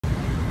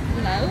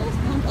Hello,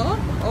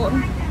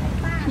 ổn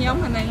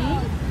nhóm hình này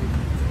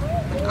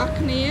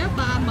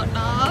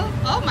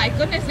oh my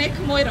goodness, này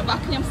khmôi rồi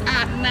bác nhóm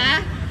sạch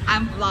nè.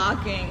 I'm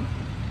vlogging.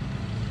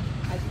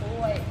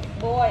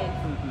 Boy,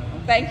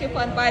 thank you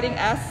for inviting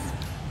us.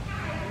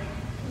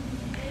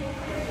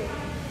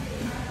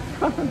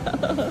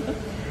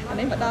 Anh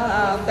ấy bắt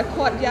the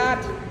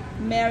Courtyard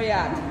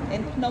Marriott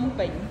in Phnom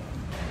Pehn.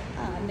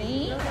 Anh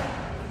ấy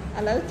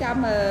lỡ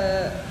chăm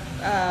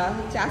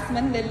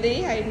Jasmine,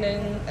 Lily hay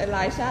nâng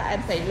Elisha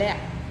and say lẹ.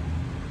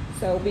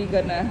 So we're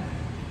gonna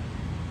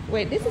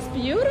wait. This is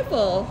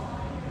beautiful.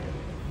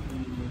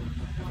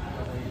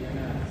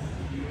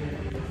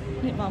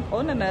 Nè mong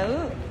ổn là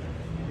nữ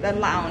the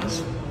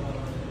lounge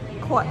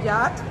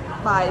Courtyard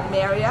by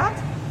Marriott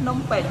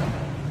Phnom Pehn.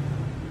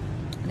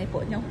 Này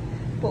bộ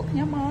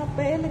nhóm mơ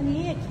bê là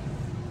nghe.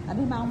 Anh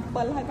đi mong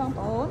bơ hay con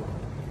ổn.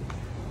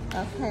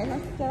 Okay,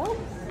 let's go.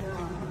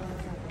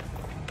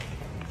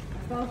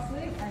 Go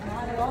sleep. I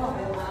got it all.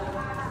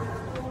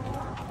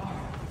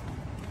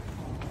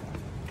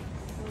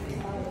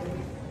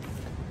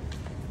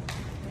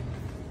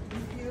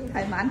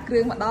 Thầy mãn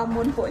krương mà đo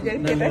muôn phụ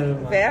dân kia đấy.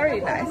 Very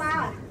nice.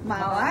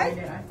 Màu ấy.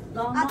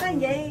 Cái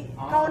gì?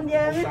 Con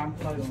dân.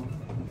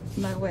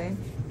 Mà quen.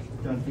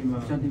 Cho tim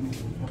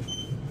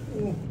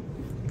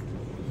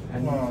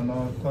nó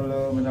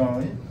color mà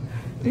nói.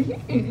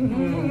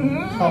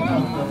 Không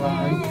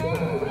lại.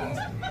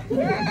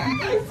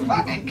 It's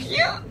fucking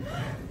cute.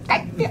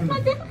 Cách tiết mà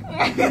chứ.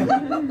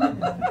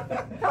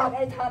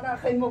 Thật là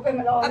khi một cái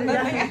mà đo.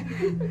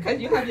 Can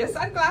you have your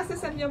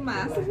sunglasses and your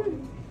mask?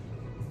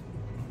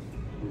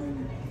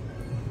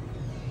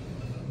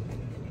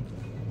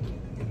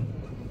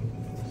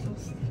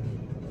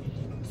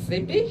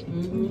 Sleepy?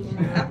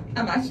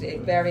 I'm actually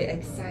very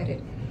excited.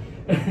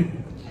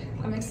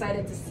 I'm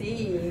excited to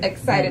see.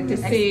 Excited to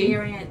see.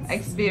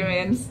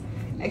 Experience.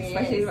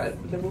 Especially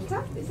the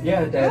rooftop? Is it?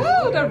 Yeah, the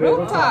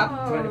rooftop.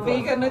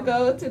 We're gonna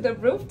go to the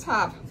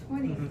rooftop.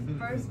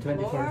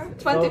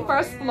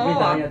 21st floor. We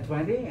dine at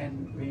 20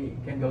 and we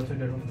can go to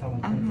the rooftop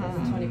on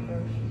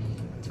 21st.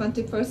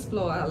 21st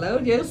floor. Hello,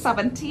 you're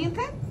 17th,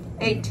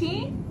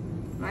 18,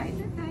 right?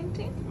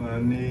 19?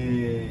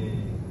 Money.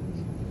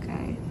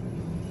 Okay.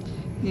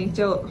 Nhìn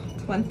chỗ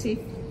 20.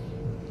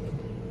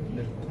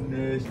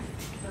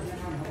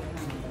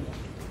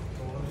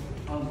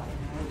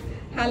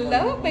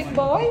 Hello, big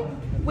boy.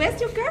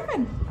 Where's your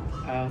girlfriend?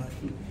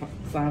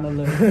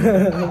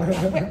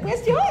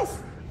 Where's yours?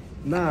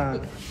 Nah.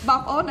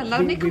 Bob on and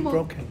love We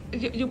broken.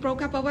 You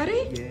broke up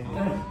already? Yeah.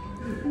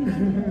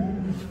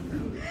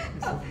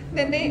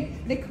 Nên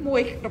đi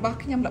mùi rồi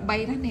bác nhầm là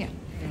bay đó nè.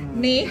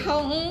 Ní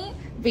hông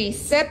vì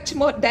set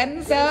một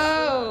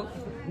Denzel.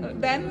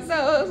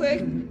 Denzel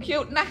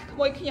cute nè,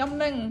 mùi nhầm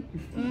nâng.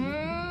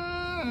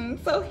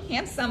 So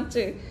handsome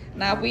too.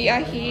 Now we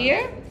are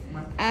here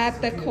at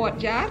the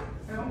Courtyard.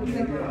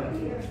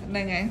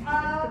 Này nghe.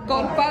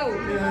 Con pâu.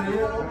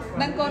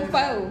 Nâng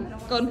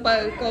con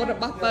pâu rồi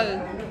bác pâu.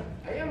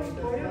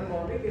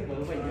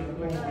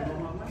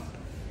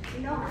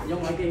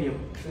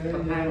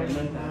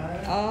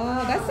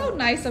 Oh, that's so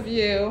nice of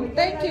you.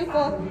 Thank you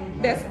for.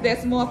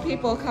 There's more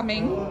people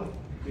coming.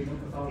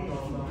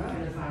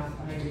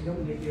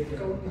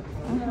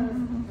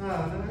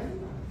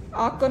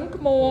 Con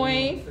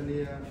mồi.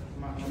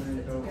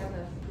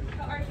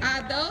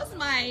 Are those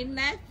my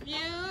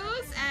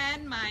nephews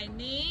and my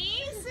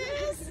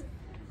nieces?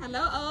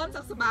 Hello,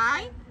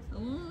 bye.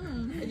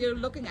 You're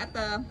looking at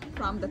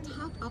from the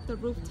top of the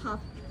rooftop.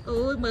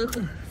 Ôi mơ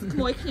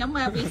môi nhóm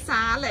mà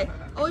visa này.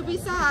 Ôi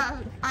visa,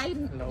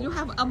 you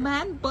have a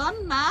man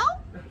bun now?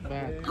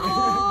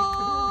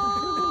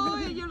 Oh,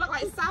 you look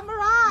like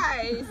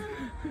samurai.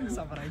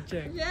 Samurai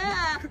check.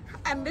 Yeah,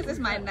 and this is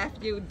my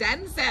nephew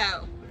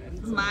Denzel.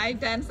 My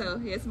Denzel.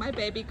 Here's my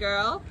baby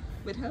girl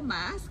with her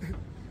mask,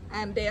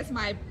 and there's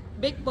my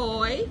big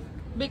boy.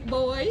 Big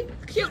boy,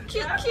 cute,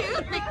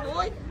 big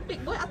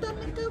boy. Out there,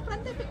 big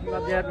boy.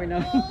 Not yet, we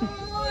know.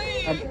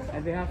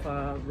 And they have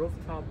a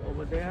rooftop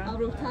over there. A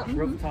rooftop.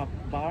 Rooftop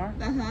bar.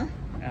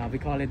 We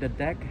call it the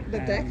deck. The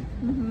deck.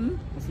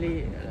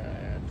 Mostly,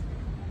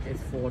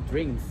 it's for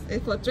drinks.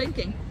 It's for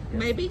drinking. Yes.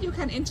 Maybe you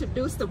can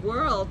introduce the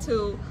world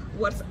to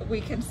what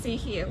we can see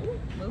here.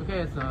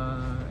 Okay, it's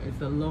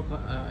a local.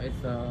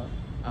 It's a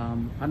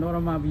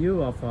panorama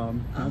view of Phnom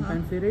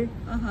Pehn city,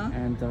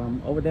 and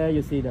over there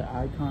you see the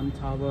icon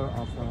tower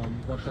of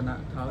Watana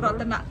Tower.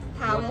 Watana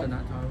Tower.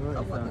 Watana Tower.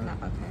 Okay.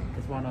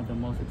 It's one of the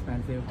most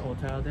expensive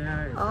hotel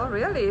there. It's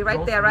really?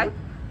 Right there, right?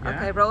 Yeah.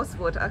 Okay,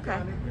 Rosewood.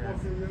 Okay. Yes.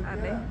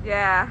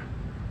 Yeah.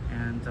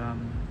 And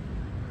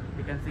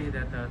you can see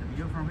that the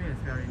view from here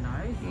is very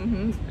nice.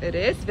 It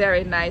is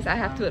very nice. I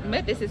have to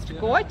admit, this is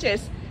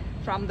gorgeous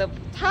from the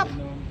top.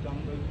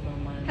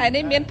 And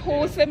then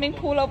swimming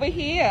pool over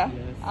here.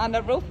 On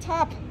the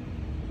rooftop,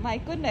 my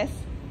goodness,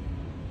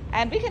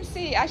 and we can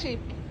see actually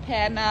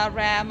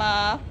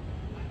panorama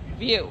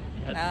view.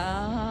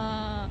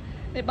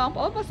 Để bóng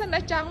ối bác sinh ở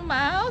trong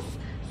máu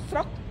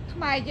sọc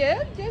mày chứ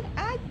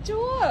ai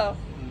chua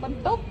bắn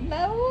tốc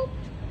nấu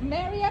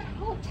Marriott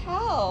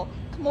Hotel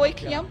môi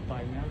khiêm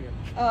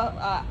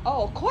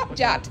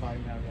Courtyard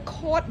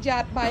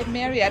Courtyard by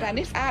Marriott and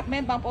it's art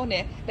man bump on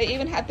there. They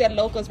even have their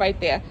logos right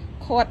there.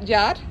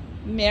 Courtyard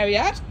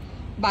Marriott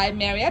by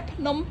Marriott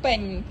Phnom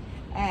Pehn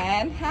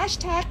and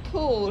hashtag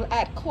pool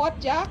at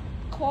Courtyard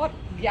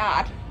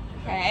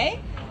okay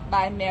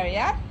by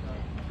Marriott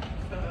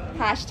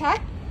hashtag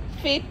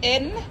feet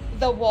in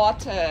the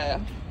water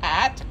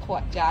at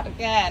Courtyard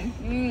again.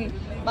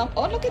 Bump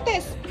on, look at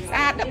this.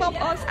 Art, bump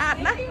on, art,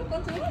 nah.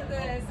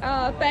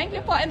 Thank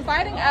you for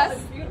inviting us.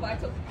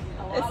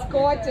 It's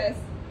gorgeous.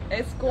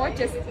 It's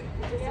gorgeous.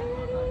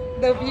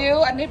 The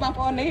view, I need bump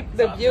on it.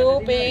 The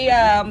view be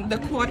the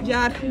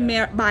Courtyard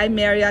by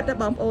Marriott. The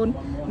bump on,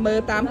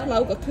 mơ tam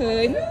khâu có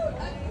khơi.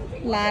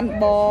 Land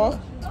ball.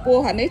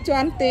 Oh, honey,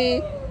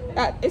 20.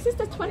 Is this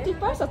the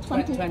 21st or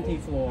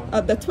 20th floor?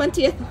 The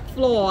 20th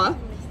floor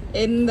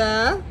in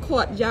the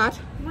Courtyard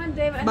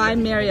by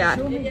Marriott.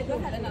 Go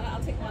ahead and I'll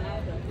take one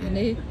out.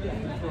 Honey,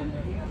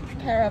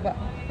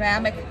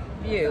 panoramic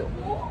view.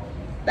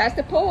 That's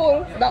the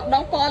pool.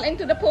 Don't fall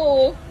into the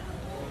pool.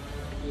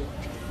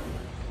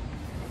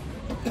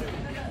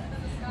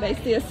 They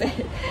still say,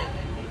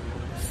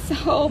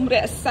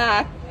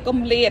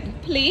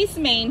 please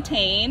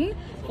maintain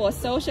for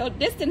social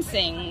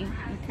distancing.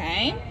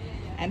 Okay,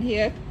 and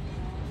here,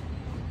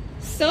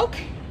 soak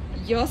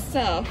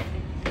yourself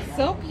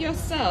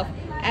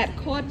at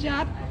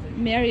Courtyard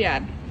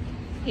Marriott.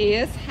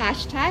 Here's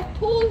hashtag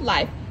pool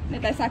life.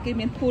 Tại sao cái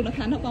miền pool nó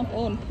khá nó bông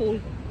ôn pool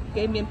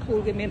cái miền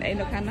pool cái miền ấy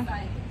nó khá nó.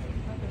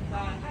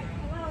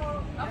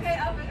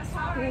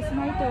 Here's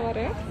my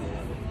daughter.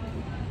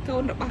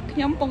 Cô nó bắt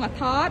nhóm bông ở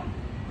thót.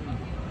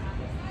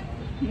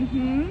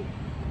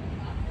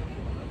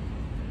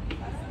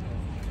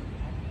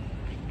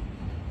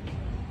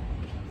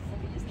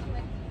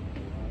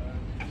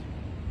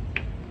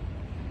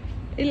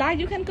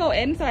 Eli, you can go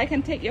in so I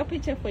can take your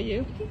picture for you.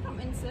 You can come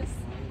in, sis.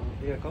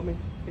 Yeah, come in.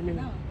 Come in.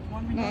 No,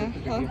 1 minute.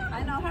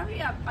 I know,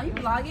 hurry up. Are you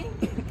vlogging?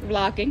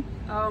 Vlogging.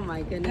 Oh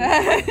my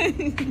goodness.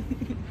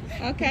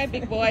 Okay,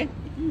 big boy.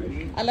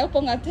 I love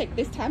I'll take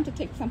this time to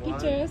take some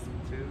pictures. 1,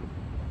 2,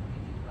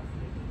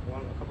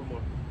 1, a couple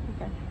more.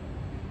 Okay.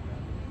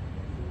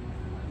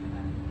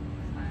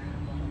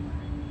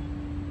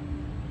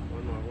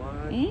 One more.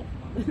 1,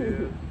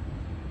 2.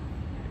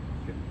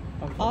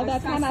 All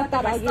that time I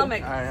thought I was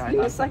stomach. You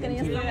were sucking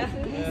in your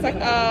stomach?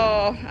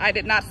 Oh, I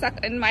did not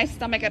suck in my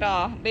stomach at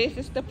all. This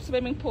is the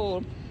swimming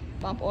pool.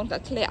 Bump on the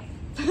clear.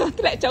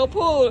 Clear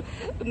pool.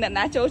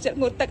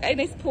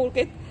 This pool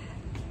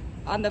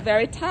on the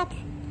very top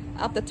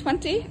of the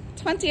 20th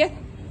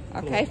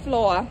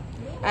floor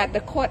at the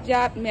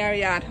Courtyard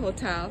Marriott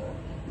Hotel.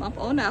 Bump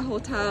on a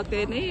hotel.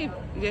 Very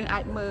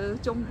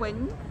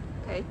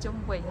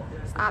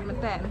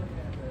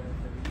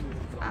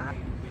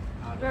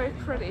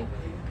pretty.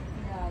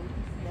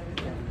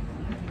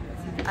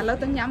 I love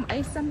the yum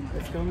Asian.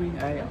 It's coming.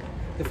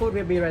 The food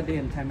will be ready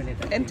in 10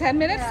 minutes. In 10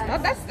 minutes? No,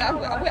 that's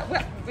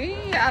we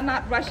are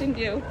not rushing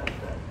you.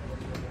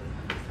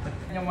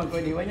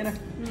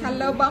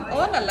 Hello, bump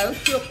on. Hello,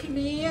 chuột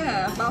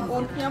kia. Bump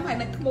on nhóm hay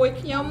năng môi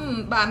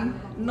nhóm bàn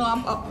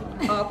nom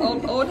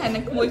on hay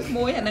năng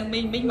môi hay năng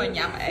mình mà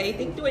nhắm ấy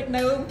tiếng chuột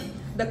nâu.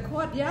 The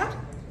Courtyard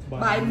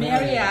by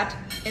Marriott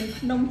in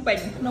Phnom Pehn,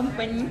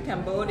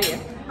 Cambodia.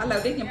 Hello,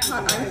 this nhóm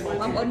hot ấy.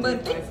 Bump on bên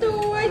tiếng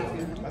chuột.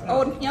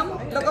 On nhóm.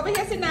 Look over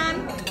here, Sinaun.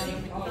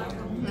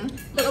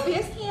 Look over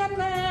here,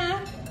 Sienna.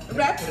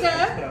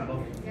 Raptor.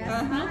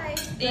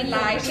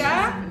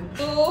 Elijah.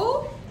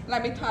 Boo.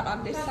 Let me turn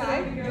on this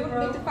side. You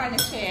need to find a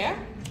chair.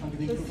 On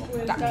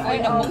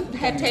the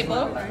head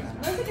table.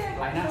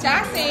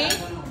 Jassy.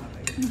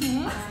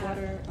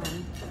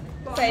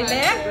 Say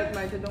left.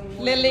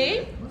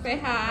 Lily. Say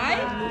hi.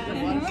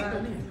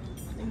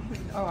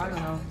 Oh, I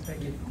don't know.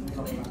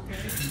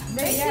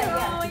 There you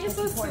go. You're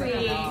so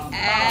sweet.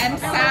 And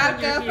Sarah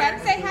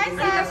girlfriend. Say hi,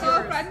 Sarah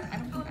girlfriend.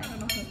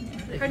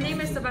 Her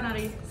name is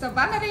Savanari.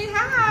 Savanari,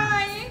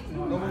 hi.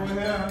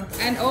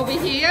 And over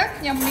here,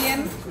 nhầm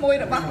miên môi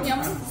được bọc nhầm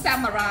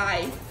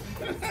samurai.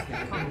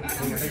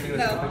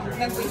 No,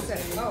 we said,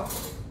 oh.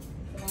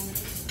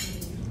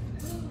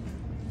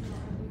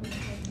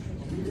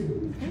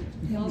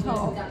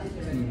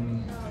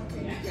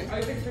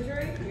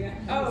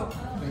 Oh.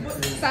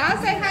 Sarah,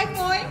 say hi,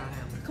 Môi.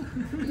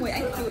 Môi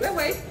anh cute that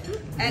way.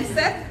 And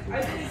Seth,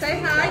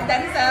 say hi,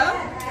 dancer.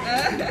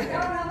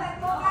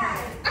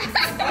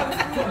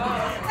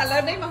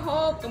 Hello, đây mà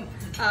hộp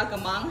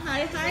cầm món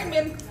hai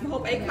miền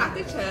hộp ấy khác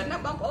cái chén nó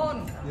bông ôn.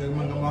 Nhưng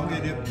mà cầm món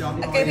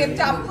cái điểm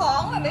chấm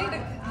phóng là đi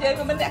giờ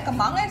mà mình để cầm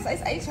món ấy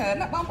sẽ chén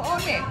nó bông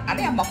ôn nè. Anh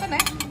đây là mọc cái này.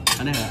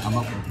 Anh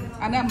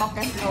đây là mọc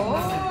cái.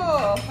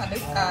 Oh, và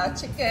được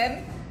chicken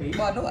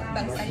bò đũa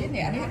đằng sau nè.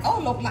 Anh đây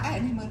lột lại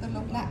anh mời tôi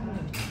lột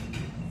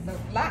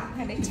lại.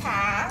 Hay đấy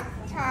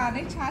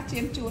trà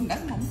chiên chuồn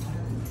đắng mỏng.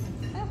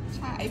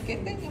 Trà ấy kết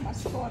đấy nhưng mà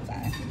sốt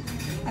lại.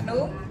 Anh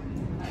đúng.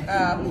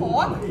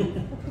 Phó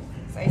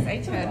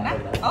sẽ chén đó.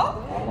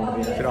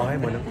 Cái đó hay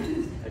muốn không?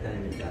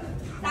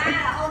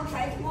 Ta ông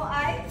thấy mua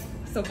ấy.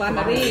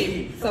 Savannari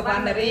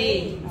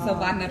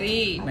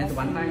មិនស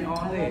វណ្ណតែអ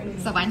ស់ទេ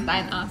សវណ្ណតែ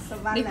អស់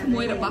នេះក្មួ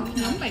យរបស់ខ្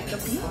ញុំបែបទៅ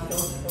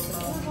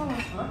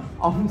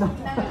អ៊ំចា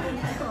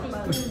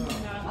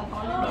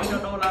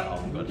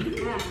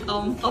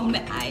អ៊ំអ្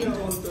នកឯង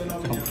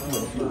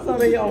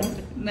sorry អ៊ំ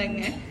ហ្នឹង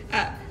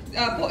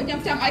ពួកខ្ញុំ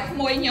ចង់ឲ្យក្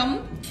មួយខ្ញុំ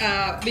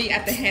be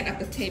at the head of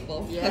the table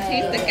because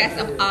he's the guest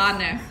of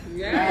honor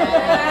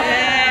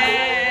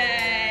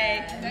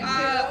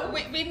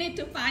we need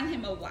to find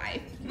him a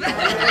wife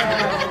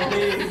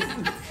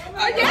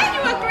oh yeah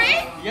you agree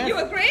yes. you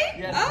agree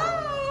yes.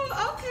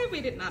 oh okay we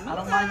did not know I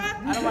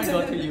don't mind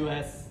go to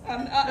US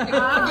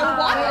you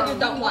want or you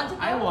don't want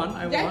I want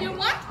yeah you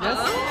want yes.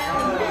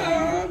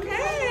 oh,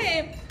 okay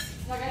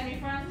Like any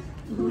friends?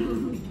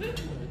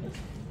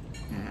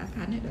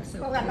 ខាងនេះដល់សើ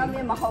Cô gắn nó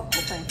miếng mà hộp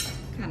hộp này.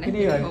 ខាងនេះ ពី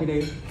នេះហើយពី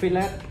នេះ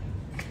fillet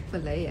ប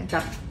លេ ចា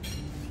ត់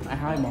ឲ្យ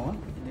ហើយហ្មង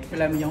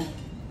fillet មីយ៉ុង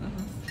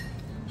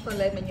ប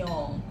លេមញ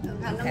ង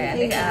Gắn nó អា miếng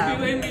នេះ You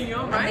made me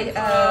young, អានេះ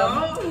right?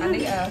 អា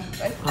នេះ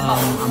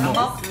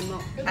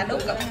អានោះ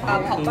ក៏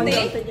ផុក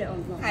នេះ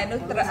ហើយនោះ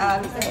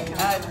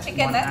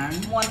chicken ណា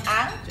មាន់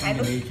អាំងហើយ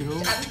នោះឆ្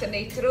អិនច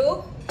នីជ្រូក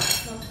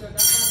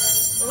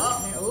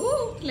អូ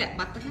ធ្លាក់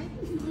បាត់ទៅ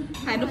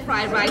ហើយនោះ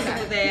fried rice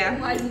over there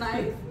ហើ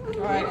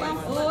យបង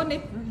ប្អូន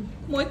នេះ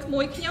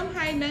មួយខ្ញុំ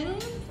ហើយនឹង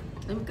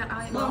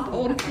បងប្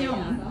អូនខ្ញុំ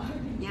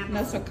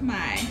នៅស្រុកខ្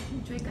មែរ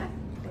ជួយកាត់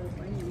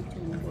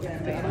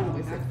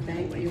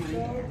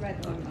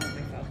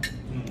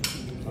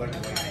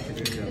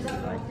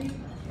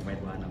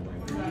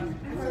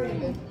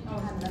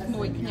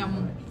មួយខ្ញុំ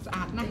ស្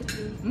អាតណាស់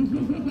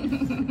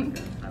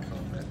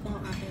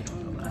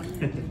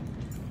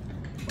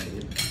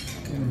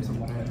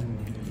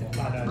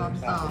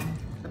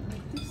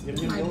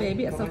My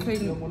baby is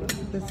suffering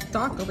this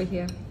dark over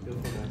here.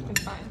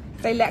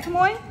 Tay lẹ cái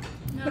môi.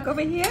 Look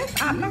over here.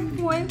 Áp nè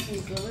môi.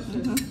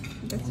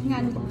 That's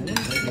ngon.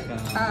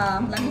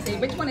 Let me see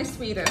which one is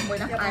sweeter. Môi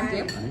nè I'm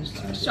dear.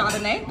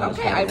 Chardonnay.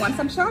 Okay, I want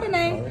some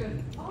Chardonnay.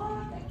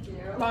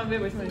 Mom,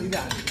 which one you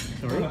got?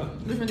 sorry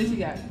Which one did you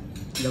get?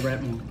 the red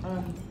one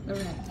The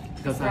red.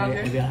 because I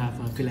will have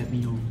a fillet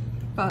mignon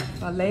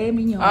Filet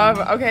mignon.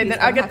 Okay, then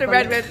I'll get the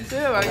red too.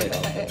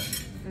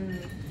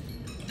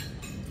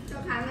 Cho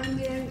khá là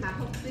miếng mà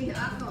hộp tí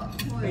ớt rồi.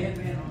 Thôi.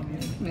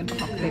 មានប្រ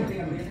ហុកតិច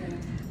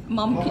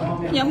មុំ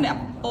ខ្ញុំអ្នក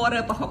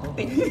order ប្រហុក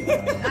តិច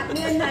Ớt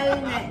miếng đây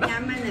này,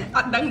 nhắm này nè. អ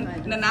ត់ដឹង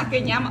នរណាគេ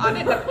ញ៉ាំអត់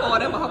ទេតែ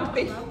order ប្រហុក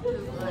តិច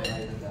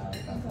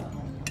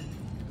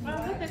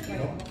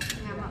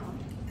Nhắm ạ.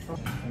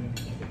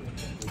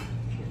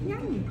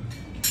 ញ៉ាំ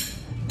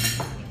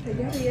តែ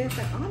យកវា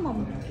តែអស់មុំ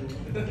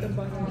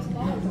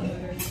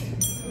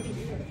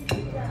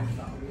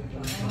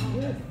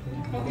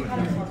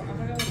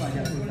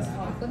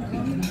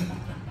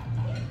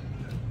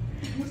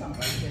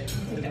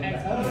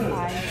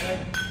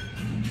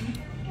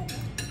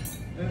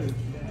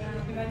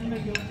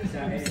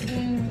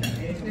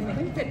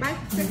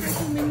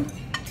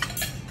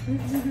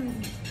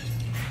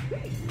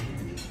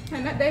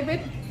Hannah, David,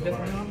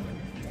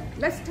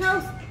 let's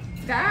toast,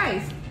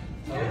 guys.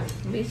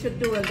 We should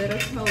do a little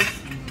toast.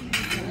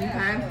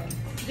 Okay.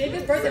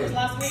 David's birthday was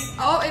last week.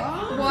 Oh, it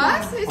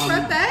was his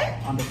birthday.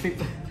 on the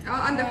 5th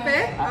Oh, on the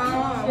 5th.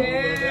 Oh,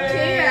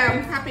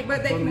 cheers! Happy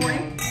birthday, Moy.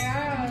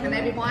 And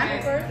everyone.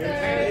 Happy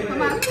birthday.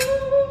 Come on.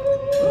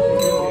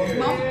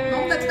 Mom,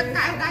 the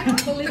guy.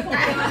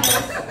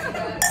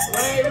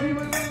 Wait.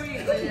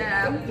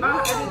 Yeah.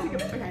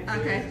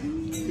 Okay.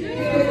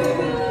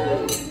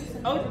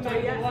 Oh, not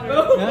yet.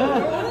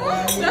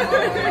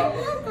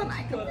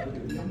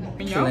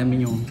 fillet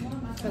mignon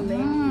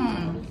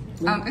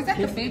Is that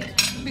the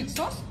big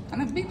sauce?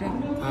 And a big one?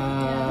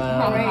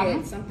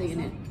 Something in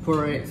it.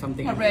 puree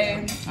something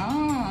Hooray.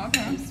 Oh,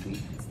 okay.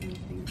 Sweet.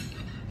 Something.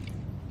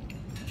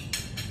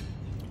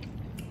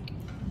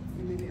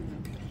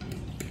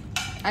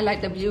 I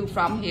like the view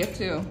from here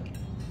too.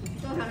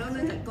 Cô thằng nó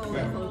nên thật cô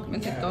là cô.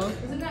 Mình sẽ có.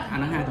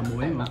 ăn nó hai tầm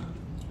muối mà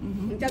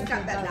Chắc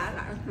cần tại lá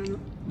lại thằng nó.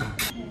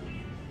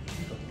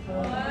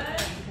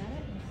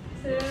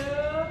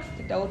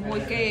 Đầu môi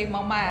kê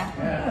mama.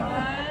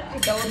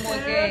 Đầu môi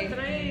kê.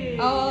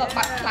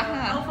 Bạn khá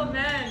hả? Alpha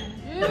man.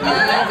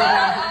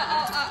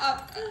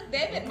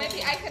 David, maybe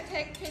I can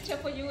take picture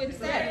for you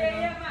instead.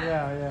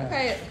 Yeah.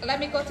 Okay, let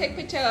me go take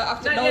picture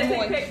of the Not dough yet,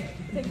 môi. take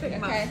pic,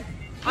 Mom. Okay.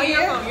 On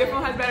your phone. Your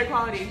phone has better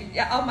quality.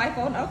 Yeah, on my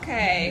phone.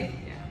 Okay.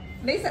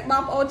 នេះសិតប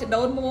ងប្អូនច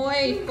ដូនមួយ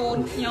កូន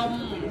ខ្ញុំ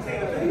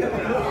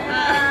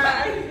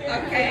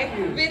Okay,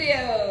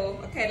 video.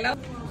 Okay, love.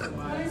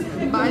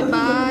 Bye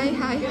bye.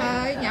 Hi.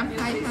 ញ៉ាំ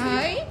hi.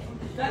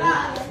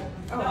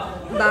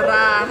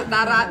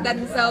 Dara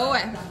Denzel.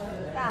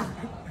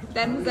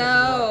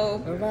 Denzel.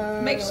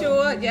 Make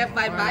sure yeah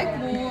bye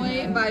មួយ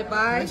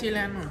bye.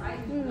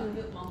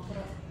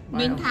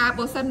 មីងថា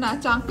បើសិនណា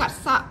ចង់កាត់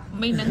សក់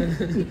មីងនឹង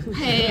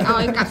ហេ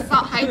ឲ្យកាត់ស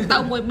ក់ហើយទៅ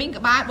មួយមីង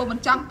ក្បាលបើមិន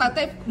ចង់ទៅ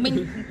ទេមីង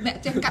អ្នក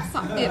ចេះកាត់ស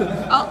ក់ទៀត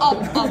អ៊ំ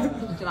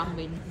ច្រឡំ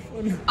មីង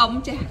អ៊ំ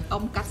ចេះ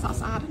អ៊ំកាត់សក់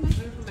ស្អាត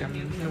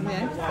ណា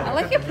I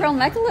like your pearl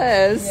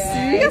necklace.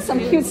 You got some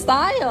cute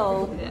style.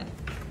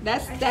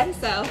 That's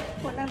dancer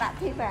คนนั่งดัก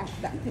ที่แบบ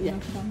ដាក់ទី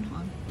ក្នុងហ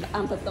ង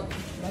អាំទៅតុក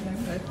ដល់ដល់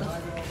ទៅ តែ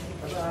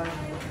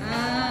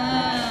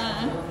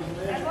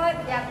គាត់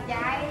យ៉ាប់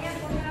ចាយណា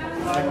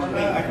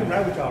I can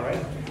ride with y'all,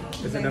 right?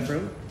 Is enough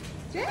room?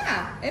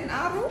 Yeah, in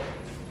our room.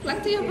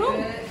 Plenty of room.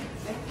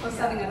 For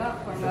setting it up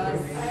for us.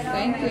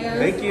 Thank you.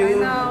 Thank you.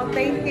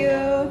 thank you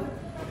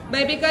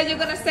Baby girl,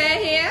 you're gonna stay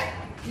here?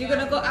 You're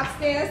gonna go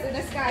upstairs in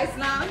the Sky's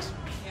Lounge?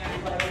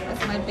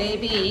 That's my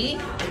baby.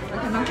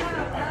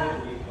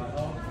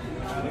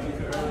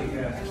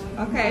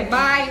 Okay,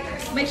 bye.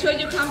 Make sure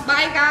you come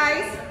by,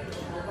 guys.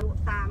 លក់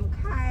តាម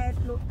ខេត្ត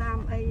លក់តាម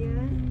អី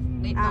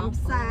នេះ តាម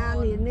ផ្សា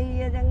រនានា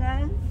អញ្ចឹងណា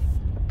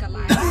កន្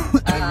លែង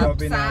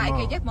ផ្សារអី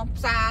គេចេះមក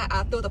ផ្សា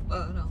រទូទៅ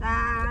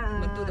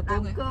មិនទូទៅព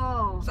ងទេ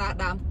ផ្សារ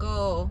ដើមគោ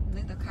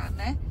នេះទៅខាង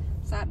ណា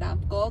ផ្សារដើម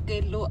គោគេ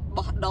លក់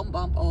បោះដុំប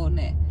ងប្អូន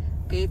នេះ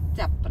គេ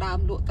ចាប់ផ្ដើម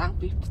លក់តាំង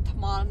ពីថ្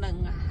មនឹង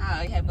ហើ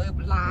យមើល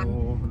ឡាន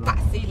តា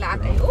ក់ស៊ីឡាន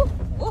អីអូ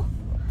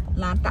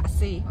ឡានតាក់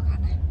ស៊ីមកខា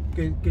ងណា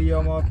គេយ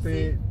កមកពី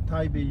ថៃ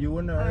ពីយួ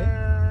នហើយ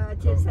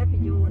ជាសេពី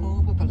យួន អូ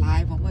បន្លាយ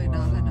បងមើលដ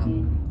ល់ហើយណា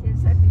ជា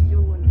សេពី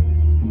យួន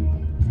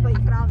ស្បែក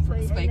ក្រោមស្បែ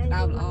ក ស្បែកក្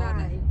តៅល្អ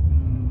ណាស់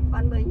បា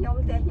នមើលខ្ញុំ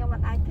តែខ្ញុំមិ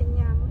នអាចទិញ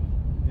ញ៉ាំ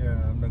យ៉ា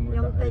នឹង ខ្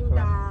ញុំទិញ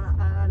តែ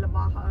រប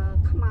ស់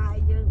ខ្មែរ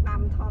យើង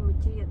ដាំធម្ម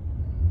ជាតិ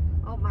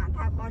អូបាន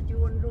ថាបោះ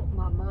យួនលក់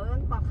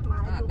 10000 បោះខ្មែ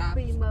រលក់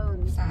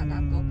 20000 ផ្សារដើ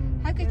មគោ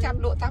ហើយគេចាប់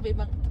លក់តាំងពី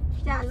មិន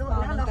ចាលក់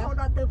แล้วរហូត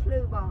ដល់ទៅភ្លឺ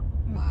បង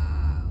វ៉ា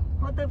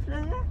វ ហូតទៅភ្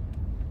លឺ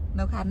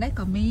នៅខាងនេះ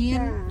ក៏មាន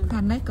ខា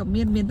ងនេះក៏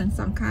មានទាំង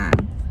សងខាង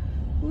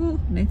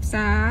នេះផ្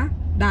សារ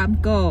ដើម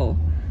គោ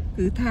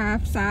គឺថា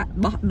ផ្សារ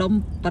បោះដុំ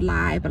បន្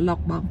លាយប្លុក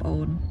បងប្អូ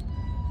ន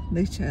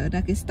នេះច្រើនណា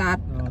ស់គេ start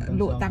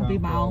លក់តាំងពី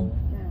ម៉ោង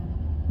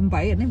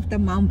 8 នេះទៅ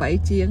ម៉ោង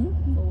 8 ជាង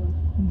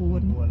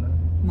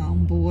 9 ម៉ោង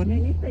 9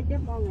 នេះតិចទេ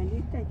បង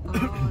នេះតិច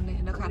អូនេះ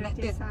នៅខាងនេះ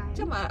ទៀត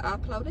ចាំ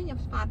ផ្លូវនេះខ្ញុំ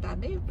ស្មានតែ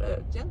នេះអ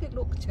ញ្ចឹងគេល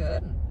ក់ច្រើ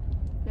ន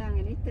យ៉ាង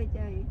នេះតិច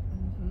ហើយ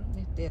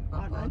នេះទៀតប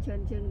ងប្អូន អត់ច្រើ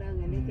នជាងដល់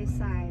នេះគេ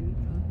សែន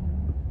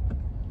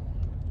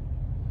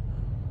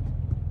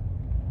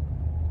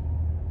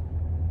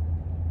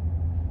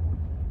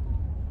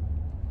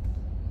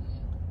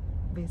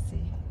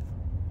busy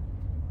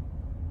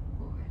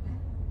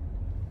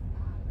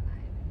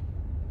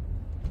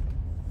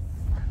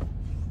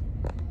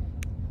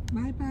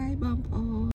bye bye បងប្អូន